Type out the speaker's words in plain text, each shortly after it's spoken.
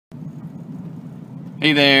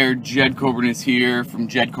Hey there, Jed Coburnis here from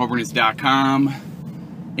jedcoburnis.com,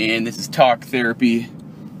 and this is Talk Therapy,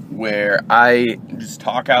 where I just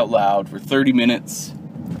talk out loud for 30 minutes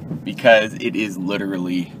because it is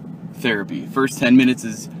literally therapy. First 10 minutes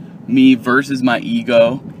is me versus my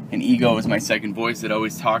ego, and ego is my second voice that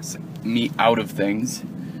always talks me out of things.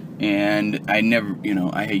 And I never,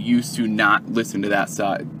 I used to not listen to that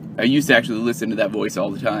side. I used to actually listen to that voice all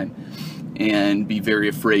the time and be very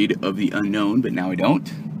afraid of the unknown, but now I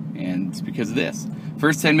don't, and it's because of this.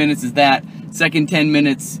 First 10 minutes is that. Second 10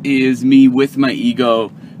 minutes is me with my ego,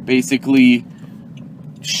 basically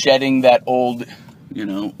shedding that old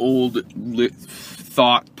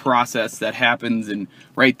thought process that happens, and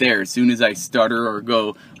right there, as soon as I stutter or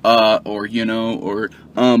go,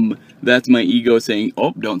 that's my ego saying,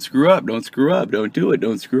 oh, don't screw up, don't do it,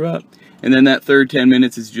 don't screw up. And then that third 10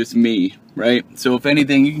 minutes is just me, right? So if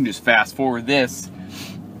anything, you can just fast forward this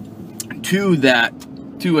to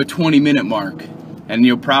a 20-minute mark, and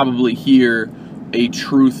you'll probably hear a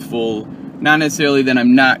truthful, not necessarily that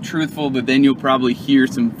I'm not truthful, but then you'll probably hear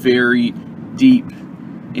some very deep,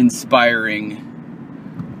 inspiring,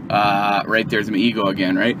 right there's my ego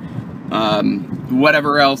again, right?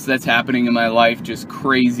 Whatever else that's happening in my life, just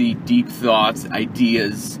crazy, deep thoughts,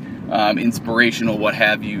 ideas, inspirational, what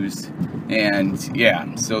have yous. And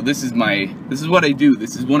yeah, so this is what I do.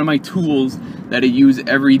 This is one of my tools that I use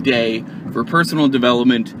every day for personal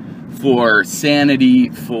development, for sanity,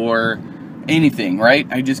 for anything, right?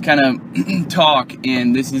 I just kind of talk,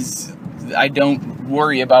 and I don't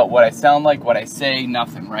worry about what I sound like, what I say,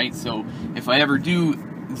 nothing, right? So if I ever do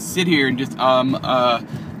sit here and just,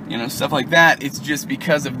 stuff like that, it's just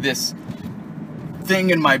because of this thing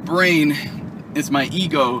in my brain. It's my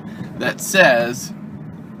ego that says,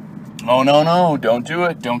 oh, no, don't do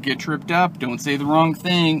it. Don't get tripped up. Don't say the wrong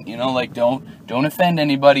thing. Don't offend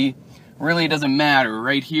anybody. Really, it doesn't matter.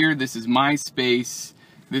 Right here, this is my space.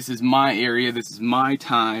 This is my area. This is my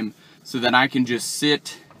time, so that I can just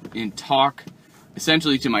sit and talk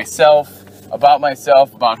essentially to myself,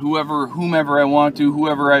 about whomever I want to,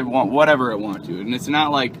 whatever I want to. And it's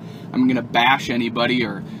not like I'm going to bash anybody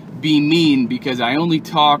or be mean, because I only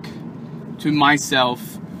talk to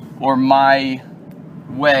myself or my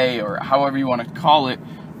way, or however you want to call it.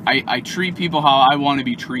 I treat people how I want to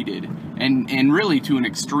be treated, and really to an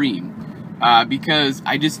extreme, because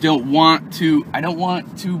I just don't want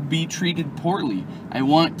to be treated poorly. I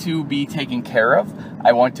want to be taken care of.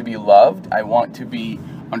 I want to be loved. I want to be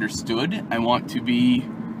understood. I want to be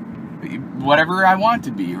whatever I want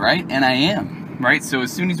to be, right? And I am, right? So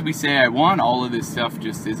as soon as we say I want, all of this stuff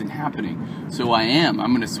just isn't happening. So I am.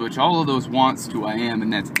 I'm going to switch all of those wants to I am,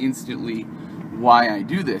 and that's instantly why I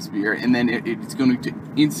do this, beer. And then it's going to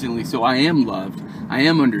instantly, so I am loved, I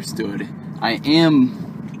am understood, I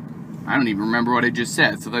don't even remember what I just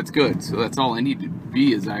said, so that's good. So that's all I need to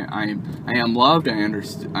be, is I am loved, I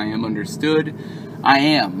am understood, I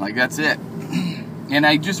am, like, that's it. And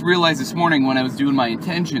I just realized this morning when I was doing my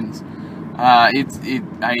intentions, I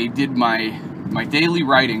did my daily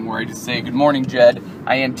writing, where I just say, good morning, Jed,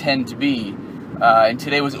 I intend to be, and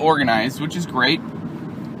today was organized, which is great.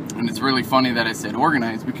 And it's really funny that I said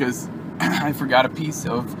organized, because I forgot a piece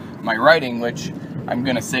of my writing, which I'm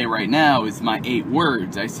going to say right now is my 8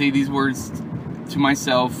 words. I say these words to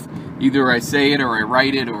myself. Either I say it, or I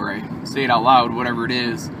write it, or I say it out loud, whatever it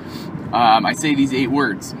is. I say these 8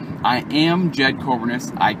 words. I am Jed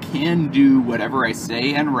Coburnis. I can do whatever I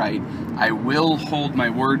say and write. I will hold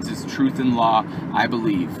my words as truth and law, I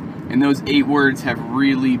believe. And those 8 words have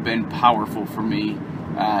really been powerful for me.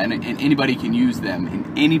 And anybody can use them,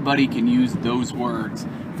 and anybody can use those words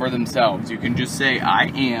for themselves. You can just say,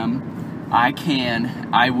 I am, I can,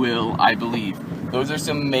 I will, I believe. Those are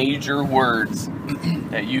some major words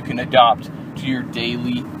that you can adopt to your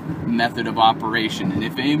daily method of operation. And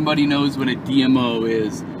if anybody knows what a DMO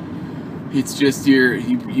is, it's just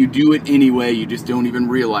you do it anyway, you just don't even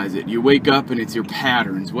realize it. You wake up and it's your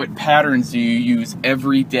patterns. What patterns do you use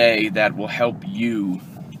every day that will help you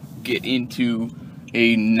get into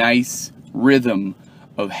a nice rhythm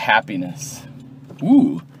of happiness?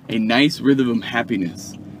 Ooh, a nice rhythm of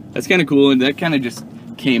happiness. That's kind of cool, and that kind of just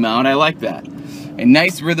came out. I like that. A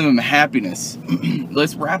nice rhythm of happiness.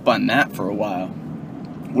 Let's wrap on that for a while.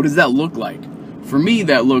 What does that look like? For me,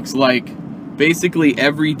 that looks like basically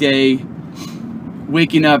every day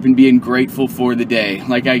waking up and being grateful for the day.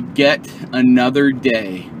 Like, I get another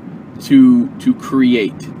day to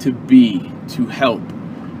create, to be, to help,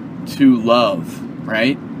 to love.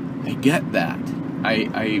 Right? I get that.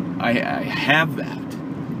 I have that.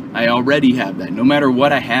 I already have that. No matter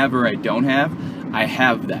what I have or I don't have, I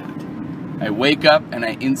have that. I wake up and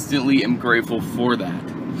I instantly am grateful for that.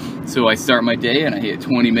 So I start my day and I hit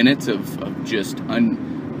 20 minutes of just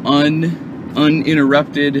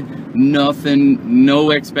uninterrupted, nothing, no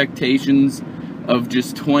expectations, of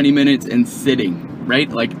just 20 minutes and sitting, right?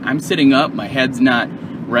 Like, I'm sitting up, my head's not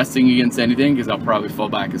resting against anything because I'll probably fall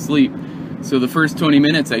back asleep. So the first 20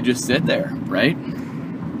 minutes I just sit there, right?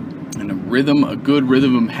 And a good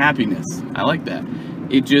rhythm of happiness. I like that.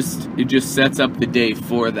 It just sets up the day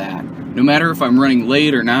for that. No matter if I'm running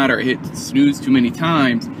late or not, or I hit snooze too many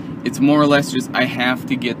times, it's more or less just I have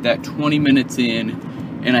to get that 20 minutes in,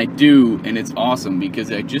 and I do, and it's awesome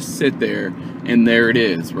because I just sit there and there it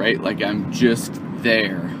is, right? Like, I'm just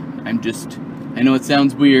there. I know it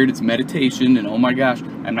sounds weird, it's meditation, and oh my gosh,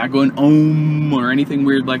 I'm not going om or anything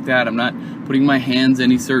weird like that. I'm not putting my hands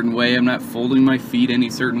any certain way. I'm not folding my feet any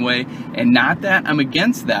certain way. And not that I'm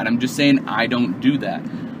against that. I'm just saying I don't do that.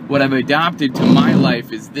 What I've adopted to my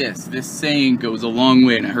life is this. This saying goes a long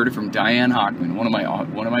way, and I heard it from Diane Hockman, one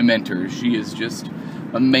of my mentors. She is just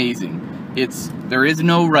amazing. There is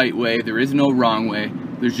no right way, there is no wrong way,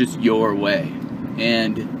 there's just your way.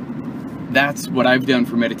 And that's what I've done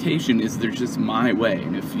for meditation, is there's just my way.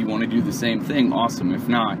 And if you want to do the same thing, awesome. If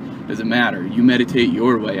not, doesn't matter. You meditate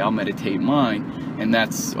your way, I'll meditate mine, and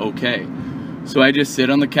that's okay. So I just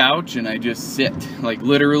sit on the couch and I just sit. Like,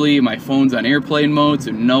 literally, my phone's on airplane mode,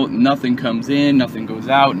 so nothing comes in, nothing goes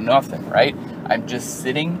out, nothing, right? I'm just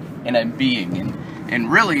sitting and I'm being.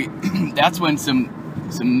 And really, that's when some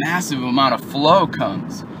massive amount of flow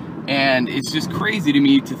comes. And it's just crazy to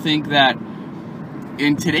me to think that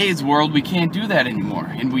in today's world we can't do that anymore.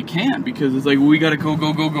 And we can't, because it's like, well, we gotta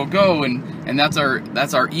go, and that's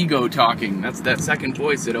our ego talking. That's that second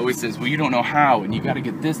voice that always says, well, you don't know how, and you gotta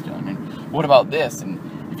get this done, and what about this? And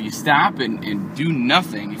if you stop and do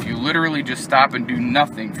nothing, if you literally just stop and do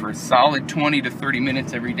nothing for a solid 20 to 30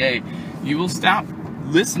 minutes every day, you will stop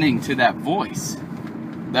listening to that voice.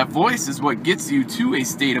 That voice is what gets you to a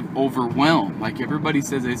state of overwhelm. Like, everybody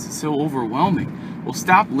says, it's so overwhelming. Well,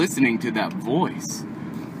 stop listening to that voice,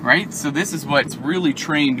 right? So this is what's really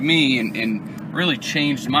trained me and really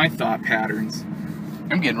changed my thought patterns.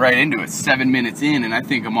 I'm getting right into it, 7 minutes in, and I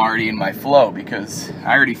think I'm already in my flow because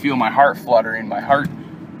I already feel my heart fluttering, my heart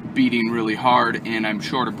beating really hard, and I'm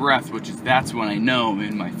short of breath, that's when I know I'm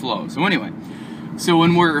in my flow. So anyway, so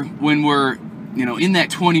when we're in that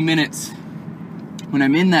 20 minutes, when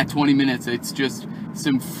I'm in that 20 minutes, it's just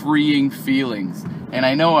some freeing feelings. And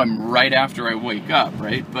I know I'm right after I wake up,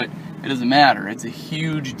 right? But it doesn't matter. It's a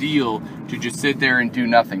huge deal to just sit there and do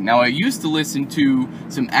nothing. Now, I used to listen to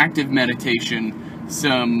some active meditation,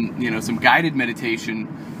 some guided meditation,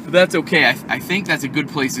 but that's okay. I think that's a good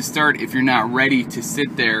place to start if you're not ready to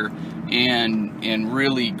sit there and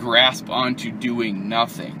really grasp onto doing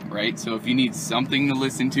nothing, right? So if you need something to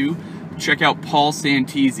listen to, check out Paul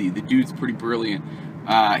Santisi. The dude's pretty brilliant.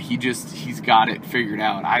 He's got it figured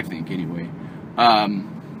out, I think, anyway.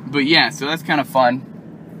 But yeah, so that's kind of fun.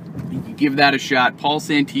 You can give that a shot. Paul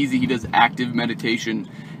Santisi, he does active meditation,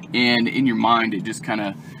 and in your mind, it just kind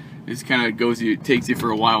of takes you for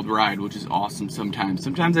a wild ride, which is awesome sometimes.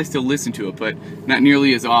 Sometimes I still listen to it, but not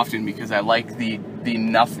nearly as often because I like the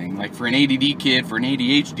nothing. Like, for an ADD kid, for an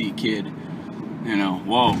ADHD kid,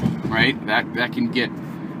 whoa, right? That can get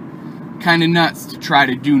kind of nuts to try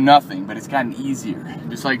to do nothing, but it's gotten easier.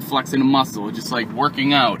 Just like flexing a muscle, just like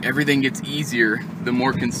working out. Everything gets easier the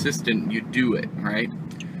more consistent you do it, right?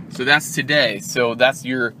 So that's today. So that's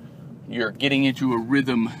you're getting into a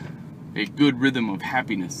rhythm, a good rhythm of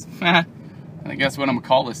happiness. I guess what I'm gonna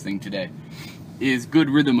call this thing today is good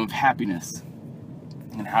rhythm of happiness,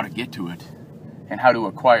 and how to get to it and how to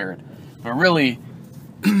acquire it. But really,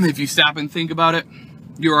 if you stop and think about it,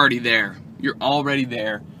 you're already there. You're already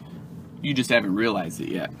there. You just haven't realized it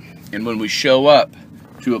yet. And when we show up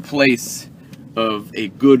to a place of a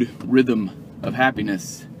good rhythm of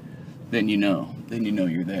happiness, then you know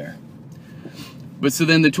you're there. But so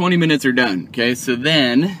then the 20 minutes are done, okay? So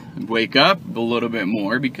then wake up a little bit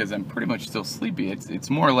more because I'm pretty much still sleepy.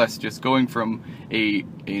 It's more or less just going from a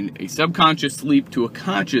subconscious sleep to a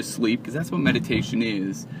conscious sleep, because that's what meditation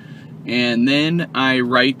is. And then I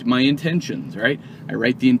write my intentions, right? I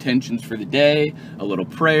write the intentions for the day, a little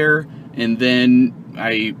prayer, and then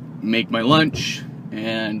I make my lunch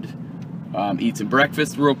and eat some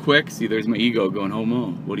breakfast real quick. See, there's my ego going, oh,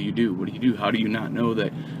 Mo, what do you do? What do you do? How do you not know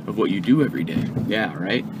that of what you do every day? Yeah,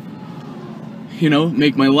 right?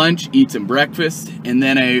 Make my lunch, eat some breakfast, and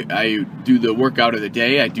then I do the workout of the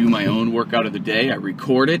day. I do my own workout of the day. I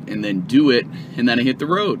record it and then do it, and then I hit the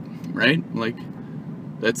road, right? Like,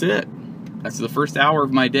 that's it. That's the first hour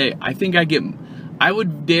of my day. I think I I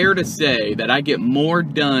would dare to say that I get more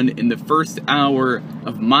done in the first hour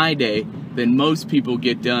of my day than most people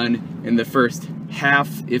get done in the first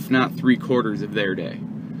half, if not 3/4 of their day.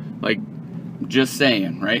 Like, just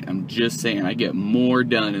saying, right? I'm just saying, I get more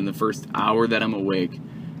done in the first hour that I'm awake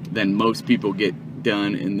than most people get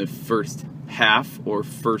done in the first half or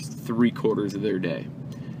first 3/4 of their day.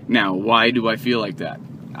 Now, why do I feel like that?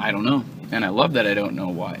 I don't know. And I love that I don't know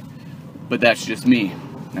why. But that's just me.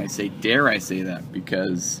 And I say, dare I say that,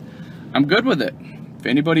 because I'm good with it. If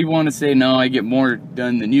anybody want to say, no, I get more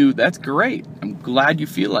done than you, that's great. I'm glad you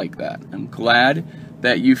feel like that. I'm glad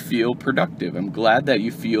that you feel productive. I'm glad that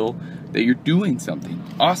you feel that you're doing something.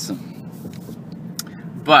 Awesome.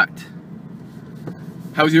 But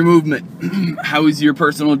how's your movement? How's your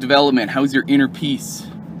personal development? How's your inner peace?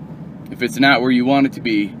 If it's not where you want it to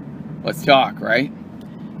be, let's talk, right?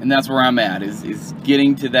 And that's where I'm at, is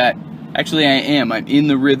getting to that. Actually, I am. I'm in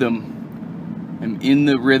the rhythm. I'm in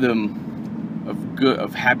the rhythm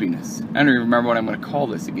of happiness. I don't even remember what I'm going to call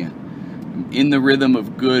this again. I'm in the rhythm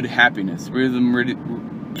of good happiness. In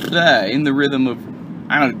the rhythm of,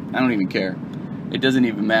 I don't even care. It doesn't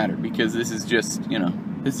even matter, because this is just,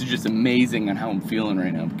 this is just amazing on how I'm feeling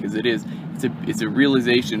right now, because it's a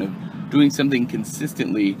realization of doing something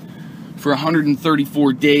consistently for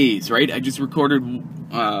 134 days, right? I just recorded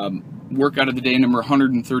workout of the day number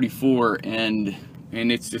 134, and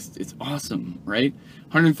it's awesome, right?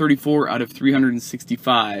 134 out of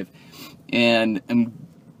 365, and I'm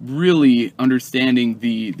really understanding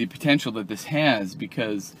the potential that this has,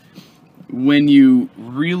 because when you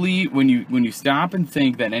stop and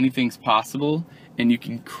think that anything's possible and you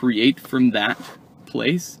can create from that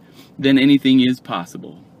place, then anything is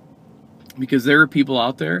possible. Because there are people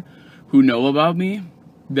out there who know about me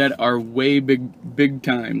that are way big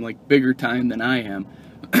time, like bigger time than I am,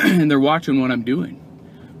 and they're watching what I'm doing,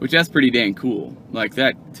 which that's pretty dang cool. Like,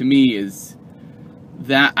 that to me is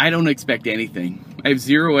that I don't expect anything. I have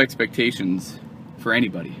zero expectations for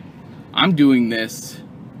anybody. I'm doing this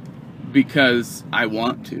because I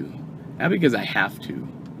want to, not because I have to.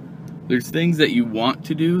 There's things that you want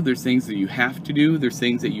to do, there's things that you have to do, there's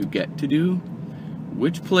things that you get to do.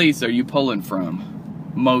 Which place are you pulling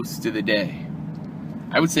from most of the day?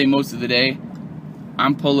 I would say most of the day,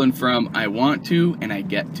 I'm pulling from I want to and I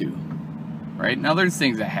get to, right? Now there's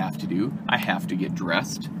things I have to do. I have to get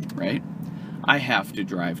dressed, right? I have to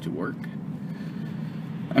drive to work.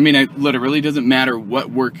 I mean, it literally doesn't matter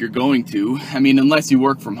what work you're going to. I mean, unless you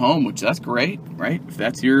work from home, which that's great, right? If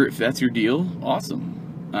that's your deal,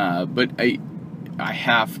 awesome. But I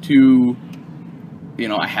have to,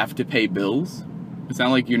 I have to pay bills. It's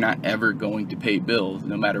not like you're not ever going to pay bills,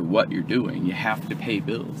 no matter what you're doing. You have to pay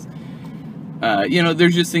bills.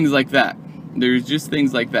 There's just things like that. There's just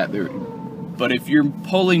things like that. But if you're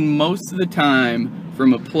pulling most of the time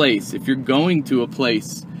from a place, if you're going to a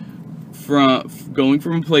place, going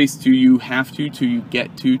from a place to you have to you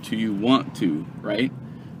get to you want to, right?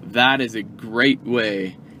 That is a great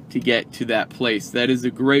way to get to that place. That is a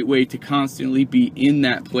great way to constantly be in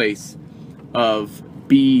that place of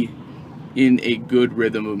be in a good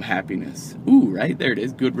rhythm of happiness. Ooh, right? There it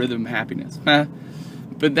is. Good rhythm of happiness.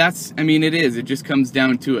 But that's, it is. It just comes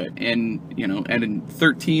down to it. And, and in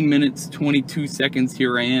 13 minutes, 22 seconds,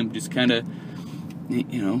 here I am, just kind of,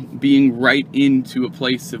 being right into a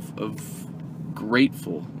place of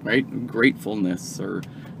grateful, right? Gratefulness or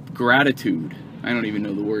gratitude. I don't even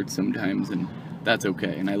know the word sometimes, and that's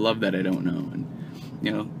okay. And I love that I don't know.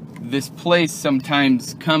 And, this place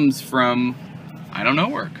sometimes comes from, I don't know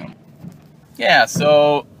where it comes. Yeah,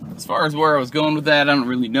 so as far as where I was going with that, I don't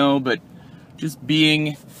really know, but just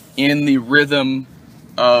being in the rhythm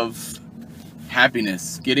of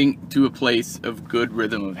happiness, getting to a place of good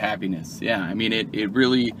rhythm of happiness. Yeah, it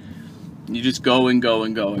really, you just go and go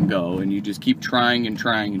and go and go, and you just keep trying and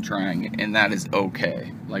trying and trying, and that is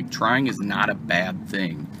okay. Like, trying is not a bad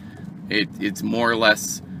thing. It's more or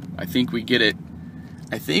less, I think we get it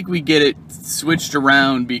switched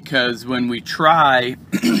around, because when we try,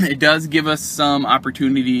 it does give us some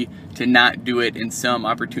opportunity to not do it and some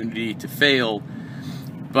opportunity to fail.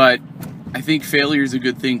 But I think failure is a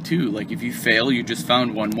good thing too. Like, if you fail, you just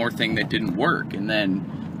found one more thing that didn't work, and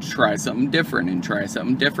then try something different and try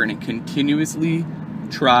something different and continuously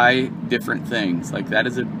try different things. Like, that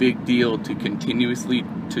is a big deal, to continuously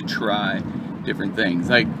to try different things.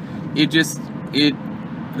 Like,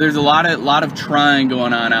 there's a lot of trying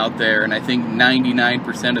going on out there, and I think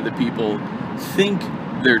 99% of the people think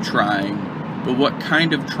they're trying, but what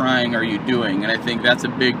kind of trying are you doing? And I think that's a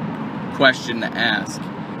big question to ask.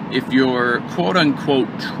 If you're quote-unquote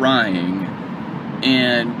trying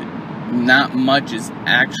and not much is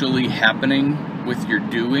actually happening, with your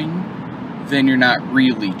doing, then you're not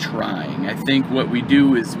really trying. I think what we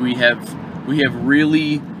do is we have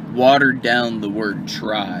really watered down the word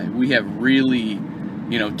try. We have really,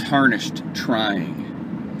 tarnished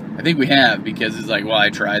trying. I think we have, because it's like, well, I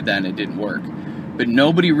tried that and it didn't work. But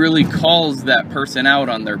nobody really calls that person out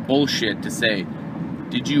on their bullshit to say,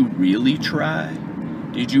 did you really try?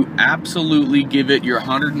 Did you absolutely give it your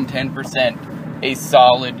 110% a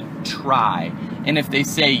solid try? And if they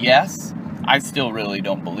say yes, I still really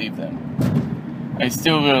don't believe them. I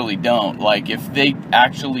still really don't. Like, if they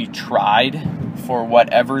actually tried for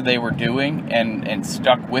whatever they were doing and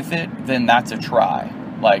stuck with it, then that's a try.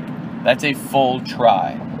 Like, that's a full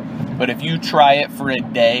try. But if you try it for a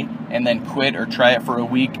day and then quit, or try it for a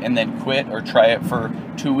week and then quit, or try it for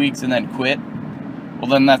 2 weeks and then quit, well,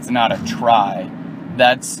 then that's not a try.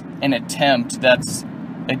 That's an attempt. That's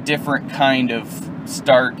a different kind of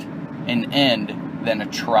start and end than a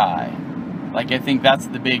try. Like, I think that's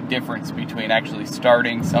the big difference between actually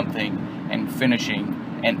starting something and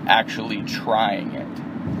finishing and actually trying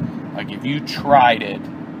it. Like, if you tried it,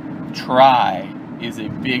 try is a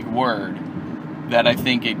big word that I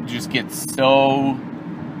think it just gets so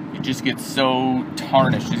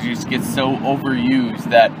tarnished. It just gets so overused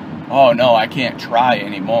that, oh no, I can't try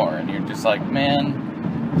anymore. And you're just like,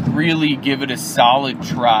 man, really give it a solid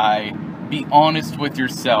try. Be honest with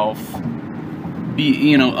yourself.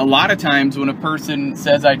 A lot of times when a person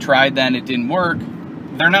says, I tried that and it didn't work,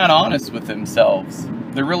 they're not honest with themselves.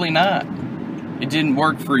 They're really not. It didn't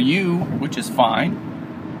work for you, which is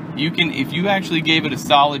fine. If you actually gave it a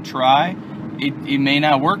solid try, it may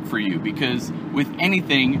not work for you, because with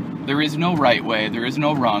anything, there is no right way, there is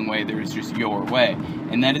no wrong way, there is just your way.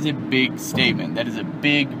 And that is a big statement. That is a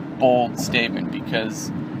big, bold statement,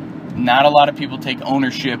 because not a lot of people take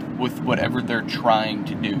ownership with whatever they're trying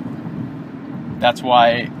to do. That's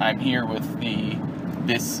why I'm here with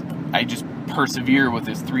I just persevere with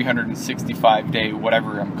this 365-day,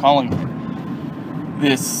 whatever I'm calling it.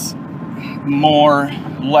 This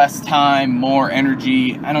less time, more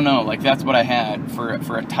energy. I don't know, like, that's what I had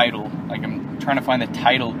for a title. Like, I'm trying to find the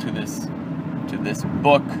title to this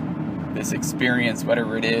book, this experience,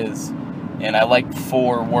 whatever it is. And I like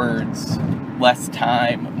 4 words: less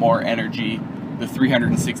time, more energy, the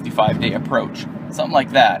 365-day approach. Something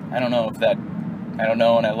like that. I don't know,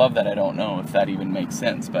 and I love that I don't know if that even makes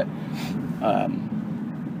sense, but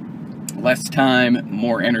less time,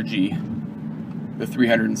 more energy, the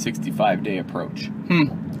 365-day approach.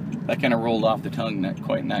 That kind of rolled off the tongue, not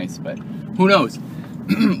quite nice, but who knows?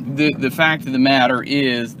 The fact of the matter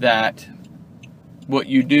is that what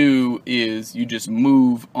you do is you just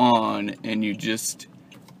move on, and you just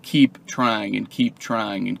keep trying and keep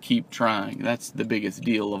trying and keep trying. That's the biggest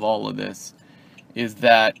deal of all of this, is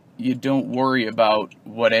that you don't worry about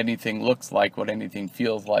what anything looks like, what anything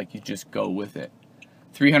feels like. You just go with it.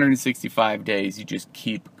 365 days, you just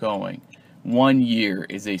keep going. 1 year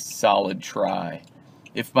is a solid try.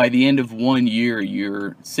 If by the end of 1 year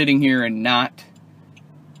you're sitting here and not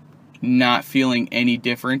feeling any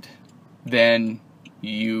different, then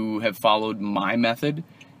you have followed my method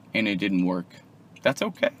and it didn't work. That's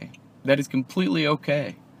okay. That is completely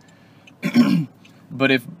okay.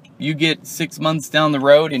 But if you get 6 months down the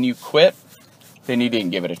road and you quit, then you didn't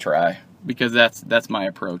give it a try. Because that's my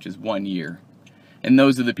approach, is 1 year. And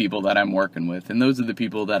those are the people that I'm working with, and those are the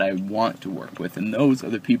people that I want to work with, and those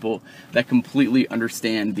are the people that completely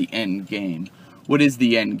understand the end game. What is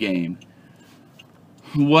the end game?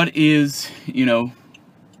 What is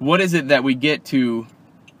it that we get to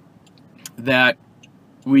that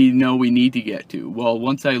we know we need to get to? Well,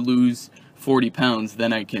 once I lose 40 pounds,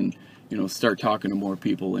 then I can, start talking to more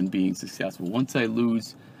people and being successful. Once I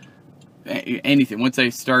lose anything, once I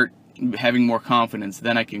start having more confidence,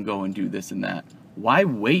 then I can go and do this and that. Why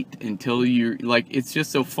wait until you're, it's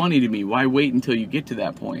just so funny to me. Why wait until you get to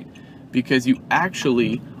that point? Because you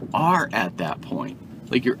actually are at that point.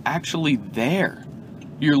 Like, you're actually there.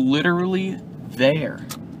 You're literally there.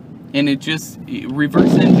 And it just,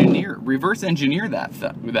 reverse engineer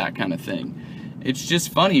that kind of thing. It's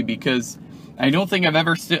just funny, because I don't think I've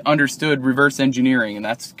ever understood reverse engineering, and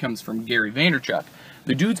that comes from Gary Vaynerchuk.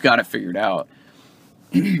 The dude's got it figured out.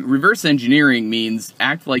 Reverse engineering means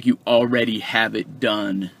act like you already have it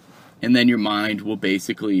done, and then your mind will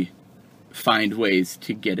basically find ways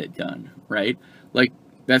to get it done, right? Like,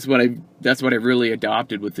 that's what I've really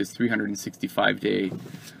adopted with this 365-day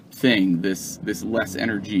thing, this less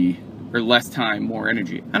energy, or less time, more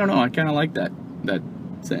energy. I don't know, I kind of like that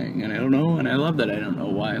saying, and I don't know, and I love that I don't know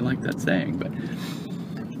why I like that saying, but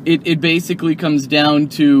it basically comes down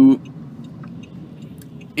to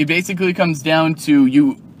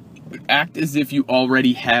you act as if you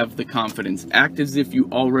already have the confidence. Act as if you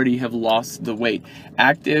already have lost the weight.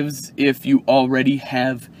 Act as if you already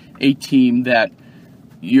have a team that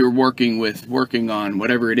you're working on,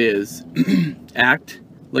 whatever it is. Act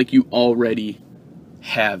like you already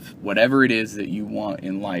have whatever it is that you want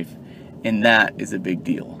in life. And that is a big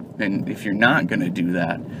deal. And if you're not going to do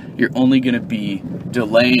that, you're only going to be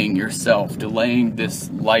delaying yourself, delaying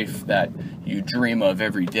this life that you dream of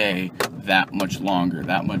every day that much longer,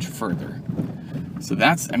 that much further. So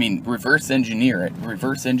that's, I mean, reverse engineer it.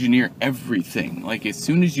 Reverse engineer everything. Like, as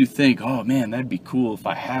soon as you think, oh man, that'd be cool if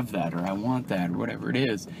I have that, or I want that, or whatever it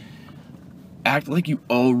is, act like you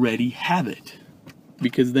already have it.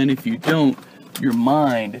 Because then if you don't, your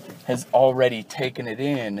mind has already taken it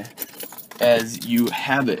in as you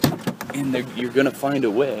have it. And you're going to find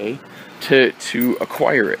a way to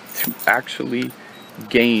acquire it, to actually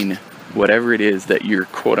gain whatever it is that you're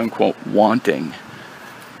quote unquote wanting.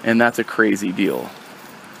 And that's a crazy deal.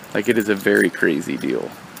 Like, it is a very crazy deal.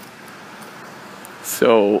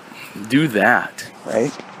 So do that,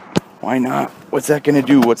 right? Why not? What's that going to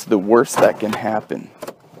do? What's the worst that can happen?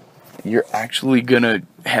 You're actually going to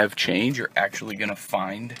have change. You're actually going to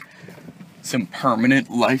find some permanent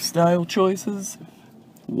lifestyle choices.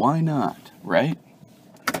 Why not, right?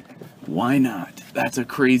 Why not? That's a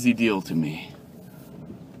crazy deal to me.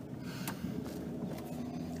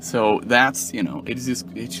 So that's,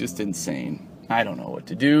 it's just insane. I don't know what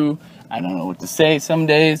to do. I don't know what to say some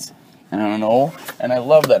days. I don't know. And I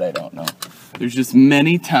love that I don't know. There's just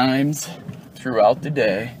many times throughout the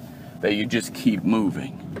day that you just keep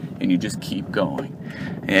moving and you just keep going.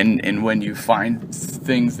 And when you find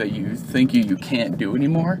things that you think you can't do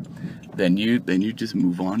anymore, then you just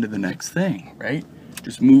move on to the next thing, right?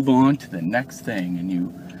 Just move on to the next thing, and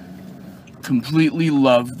you completely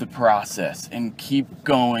love the process and keep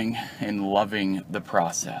going and loving the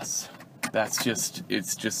process.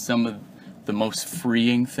 It's just some of the most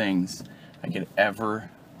freeing things I could ever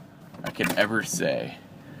say,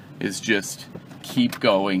 is just keep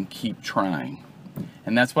going, keep trying.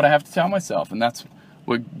 And that's what I have to tell myself, and that's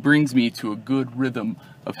what brings me to a good rhythm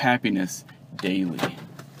of happiness daily,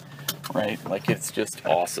 right? Like, it's just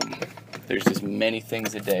awesome. There's just many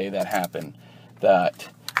things a day that happen that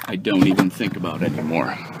I don't even think about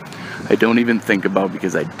anymore. I don't even think about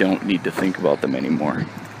because I don't need to think about them anymore.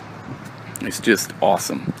 It's just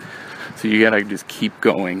awesome. So you gotta just keep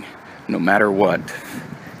going no matter what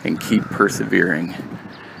and keep persevering.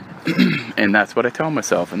 And that's what I tell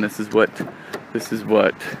myself, and this is what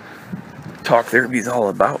talk therapy is all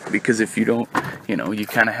about. Because if you don't, you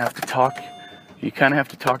kind of have to talk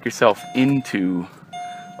yourself into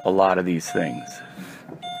a lot of these things.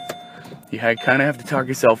 You kind of have to talk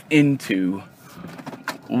yourself into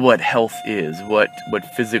what health is, what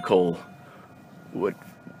physical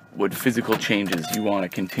changes you want to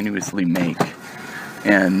continuously make,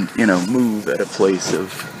 and move at a place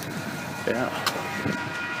of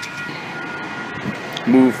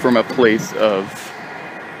move from a place of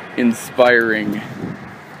inspiring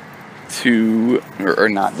to, or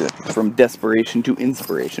not, from desperation to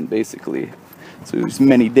inspiration, basically. So there's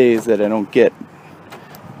many days that I don't get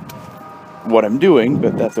what I'm doing,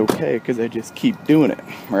 but that's okay, because I just keep doing it,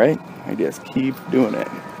 right? I just keep doing it,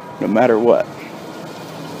 no matter what.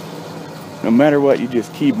 No matter what, you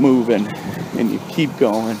just keep moving, and you keep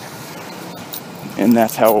going, and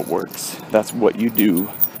that's how it works. That's what you do,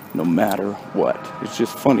 no matter what. It's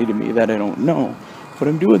just funny to me that I don't know what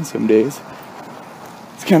I'm doing some days.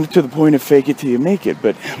 It's kind of to the point of fake it till you make it,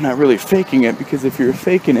 but I'm not really faking it, because if you're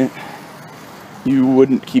faking it, you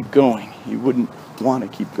wouldn't keep going. You wouldn't want to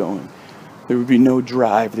keep going. There would be no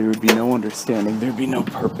drive, there would be no understanding, there would be no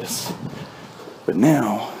purpose. But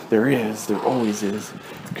now, there always is,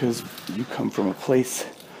 because you come from a place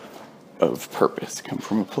of purpose, come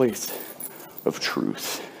from a place of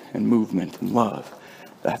truth and movement and love.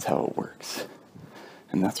 That's how it works.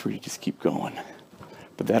 And that's where you just keep going.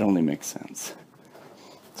 But that only makes sense.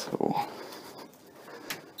 So,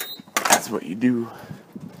 that's what you do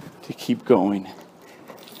to keep going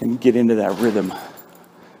and get into that rhythm,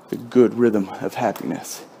 the good rhythm of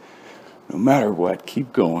happiness. No matter what,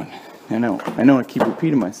 keep going. I know I keep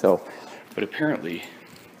repeating myself, but apparently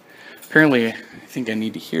I think I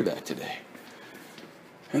need to hear that today.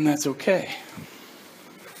 And that's okay.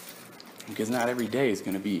 Because not every day is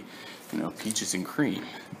going to be, peaches and cream.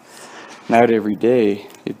 Not every day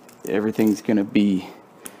everything's going to be,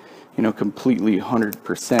 completely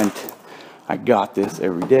 100%. I got this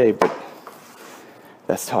every day, but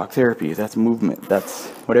that's talk therapy, that's movement, that's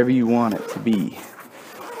whatever you want it to be.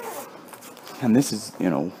 And this is,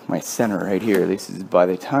 my center right here. This is, by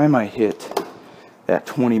the time I hit that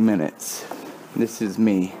 20 minutes. This is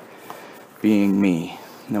me being me,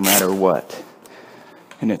 no matter what.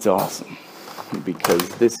 And it's awesome, because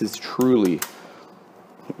this is truly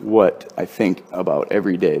what I think about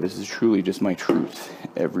every day. This is truly just my truth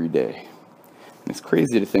every day. And it's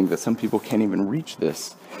crazy to think that some people can't even reach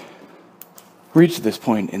this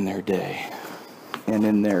point in their day and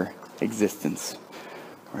in their existence,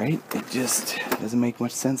 right? It just doesn't make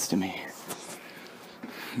much sense to me,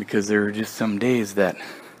 because there are just some days that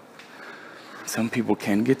some people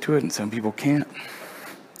can get to it and some people can't.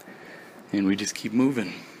 And we just keep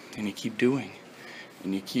moving, and you keep doing,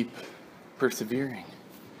 and you keep persevering.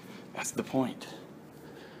 That's the point.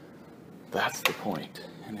 That's the point.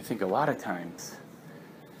 And I think a lot of times,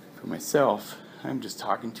 for myself, I'm just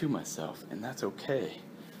talking to myself, and that's okay.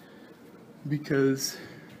 Because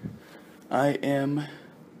I am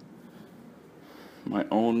my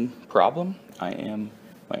own problem. I am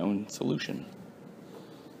my own solution.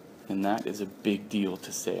 And that is a big deal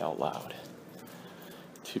to say out loud.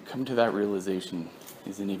 To come to that realization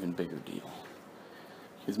is an even bigger deal.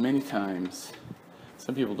 Because many times,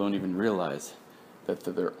 some people don't even realize that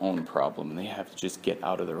they're their own problem, and they have to just get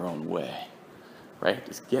out of their own way. Right?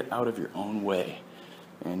 Just get out of your own way,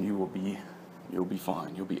 and you'll be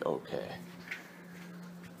fine. You'll be okay.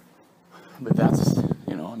 But that's,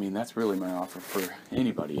 that's really my offer for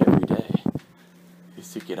anybody every day,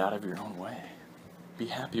 is to get out of your own way. Be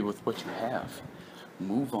happy with what you have.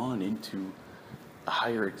 Move on into a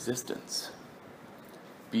higher existence.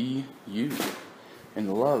 Be you,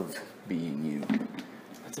 and love being you.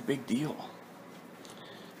 That's a big deal.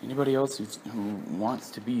 Anybody else who wants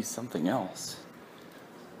to be something else,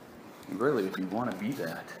 really, if you want to be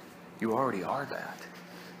that, you already are that.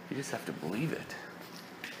 You just have to believe it.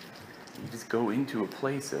 You just go into a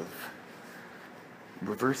place of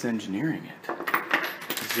reverse engineering it.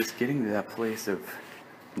 It's just getting to that place of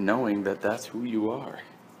knowing that that's who you are.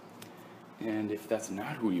 And if that's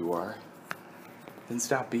not who you are, then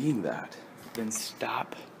stop being that. Then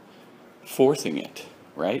stop forcing it,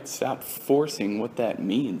 right? Stop forcing what that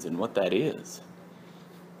means and what that is.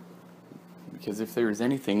 Because if there's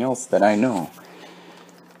anything else that I know,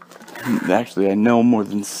 actually I know more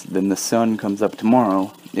than the sun comes up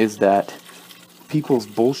tomorrow, is that people's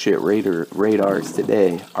bullshit radars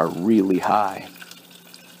today are really high.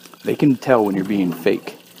 They can tell when you're being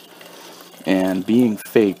fake. And being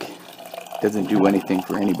fake doesn't do anything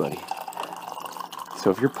for anybody. So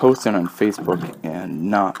if you're posting on Facebook and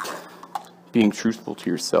not being truthful to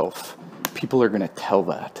yourself, people are going to tell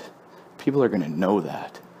that. People are going to know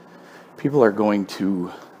that. People are going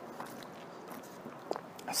to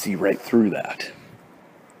see right through that.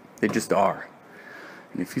 They just are.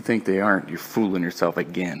 And if you think they aren't, you're fooling yourself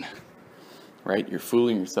again. Right? You're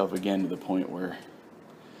fooling yourself again to the point where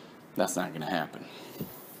that's not going to happen.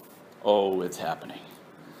 Oh, it's happening.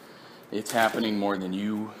 It's happening more than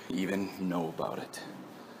you even know about it.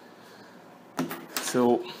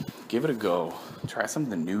 So, give it a go. Try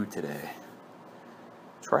something new today.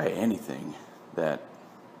 Try anything that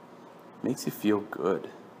makes you feel good,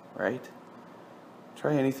 right?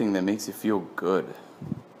 Try anything that makes you feel good.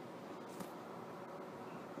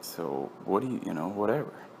 So,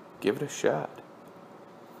 whatever. Give it a shot.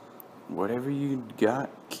 Whatever you got,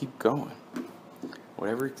 keep going.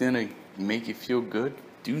 Whatever's going to make you feel good,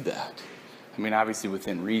 do that. I mean, obviously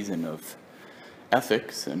within reason of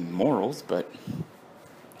ethics and morals, but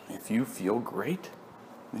if you feel great,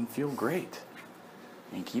 then feel great.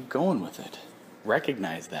 And keep going with it.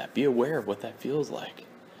 Recognize that. Be aware of what that feels like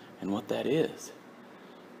and what that is.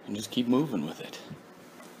 And just keep moving with it.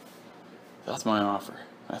 That's my offer.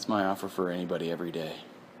 That's my offer for anybody every day.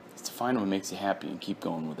 It's to find what makes you happy and keep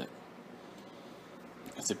going with it.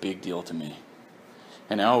 It's a big deal to me.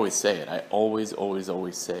 And I always say it. I always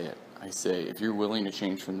say it. I say, if you're willing to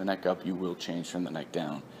change from the neck up, you will change from the neck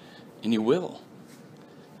down. And you will.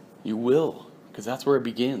 You will. Because that's where it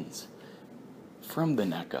begins. From the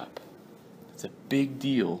neck up. It's a big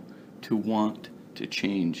deal to want to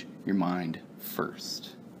change your mind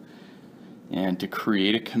first. And to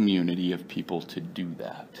create a community of people to do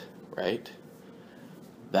that. Right?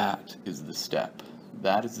 That is the step.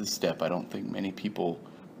 That is the step I don't think many people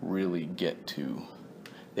really get to.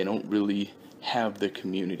 They don't really have the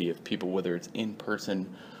community of people, whether it's in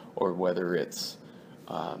person or whether it's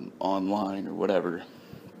online or whatever.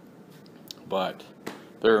 But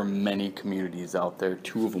there are many communities out there,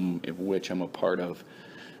 two of them of which I'm a part of.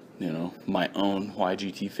 My own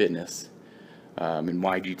YGT Fitness and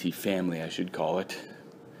YGT Family, I should call it,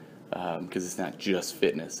 because it's not just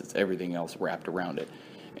fitness, it's everything else wrapped around it.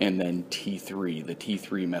 And then T3, the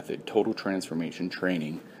T3 method, Total Transformation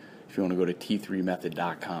Training, If you want to go to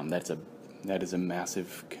t3method.com, that is a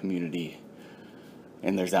massive community,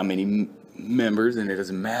 and there's that many members, and it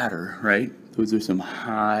doesn't matter, right? Those are some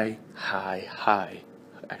actually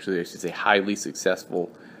I should say highly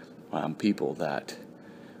successful people that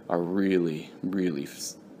are really, really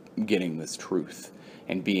getting this truth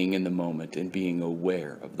and being in the moment and being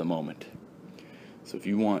aware of the moment. So if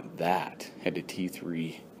you want that, head to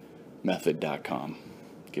t3method.com.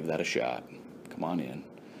 Give that a shot. Come on in.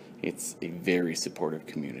 It's a very supportive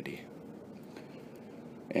community.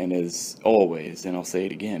 And as always, and I'll say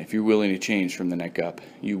it again, if you're willing to change from the neck up,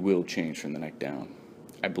 you will change from the neck down.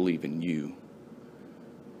 I believe in you.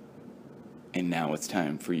 And now it's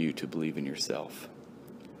time for you to believe in yourself.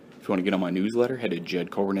 If you want to get on my newsletter, head to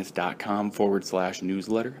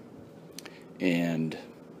jedcorvinus.com/newsletter. And,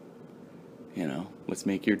 let's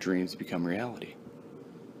make your dreams become reality.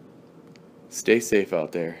 Stay safe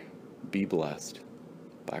out there. Be blessed.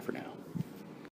 Bye for now.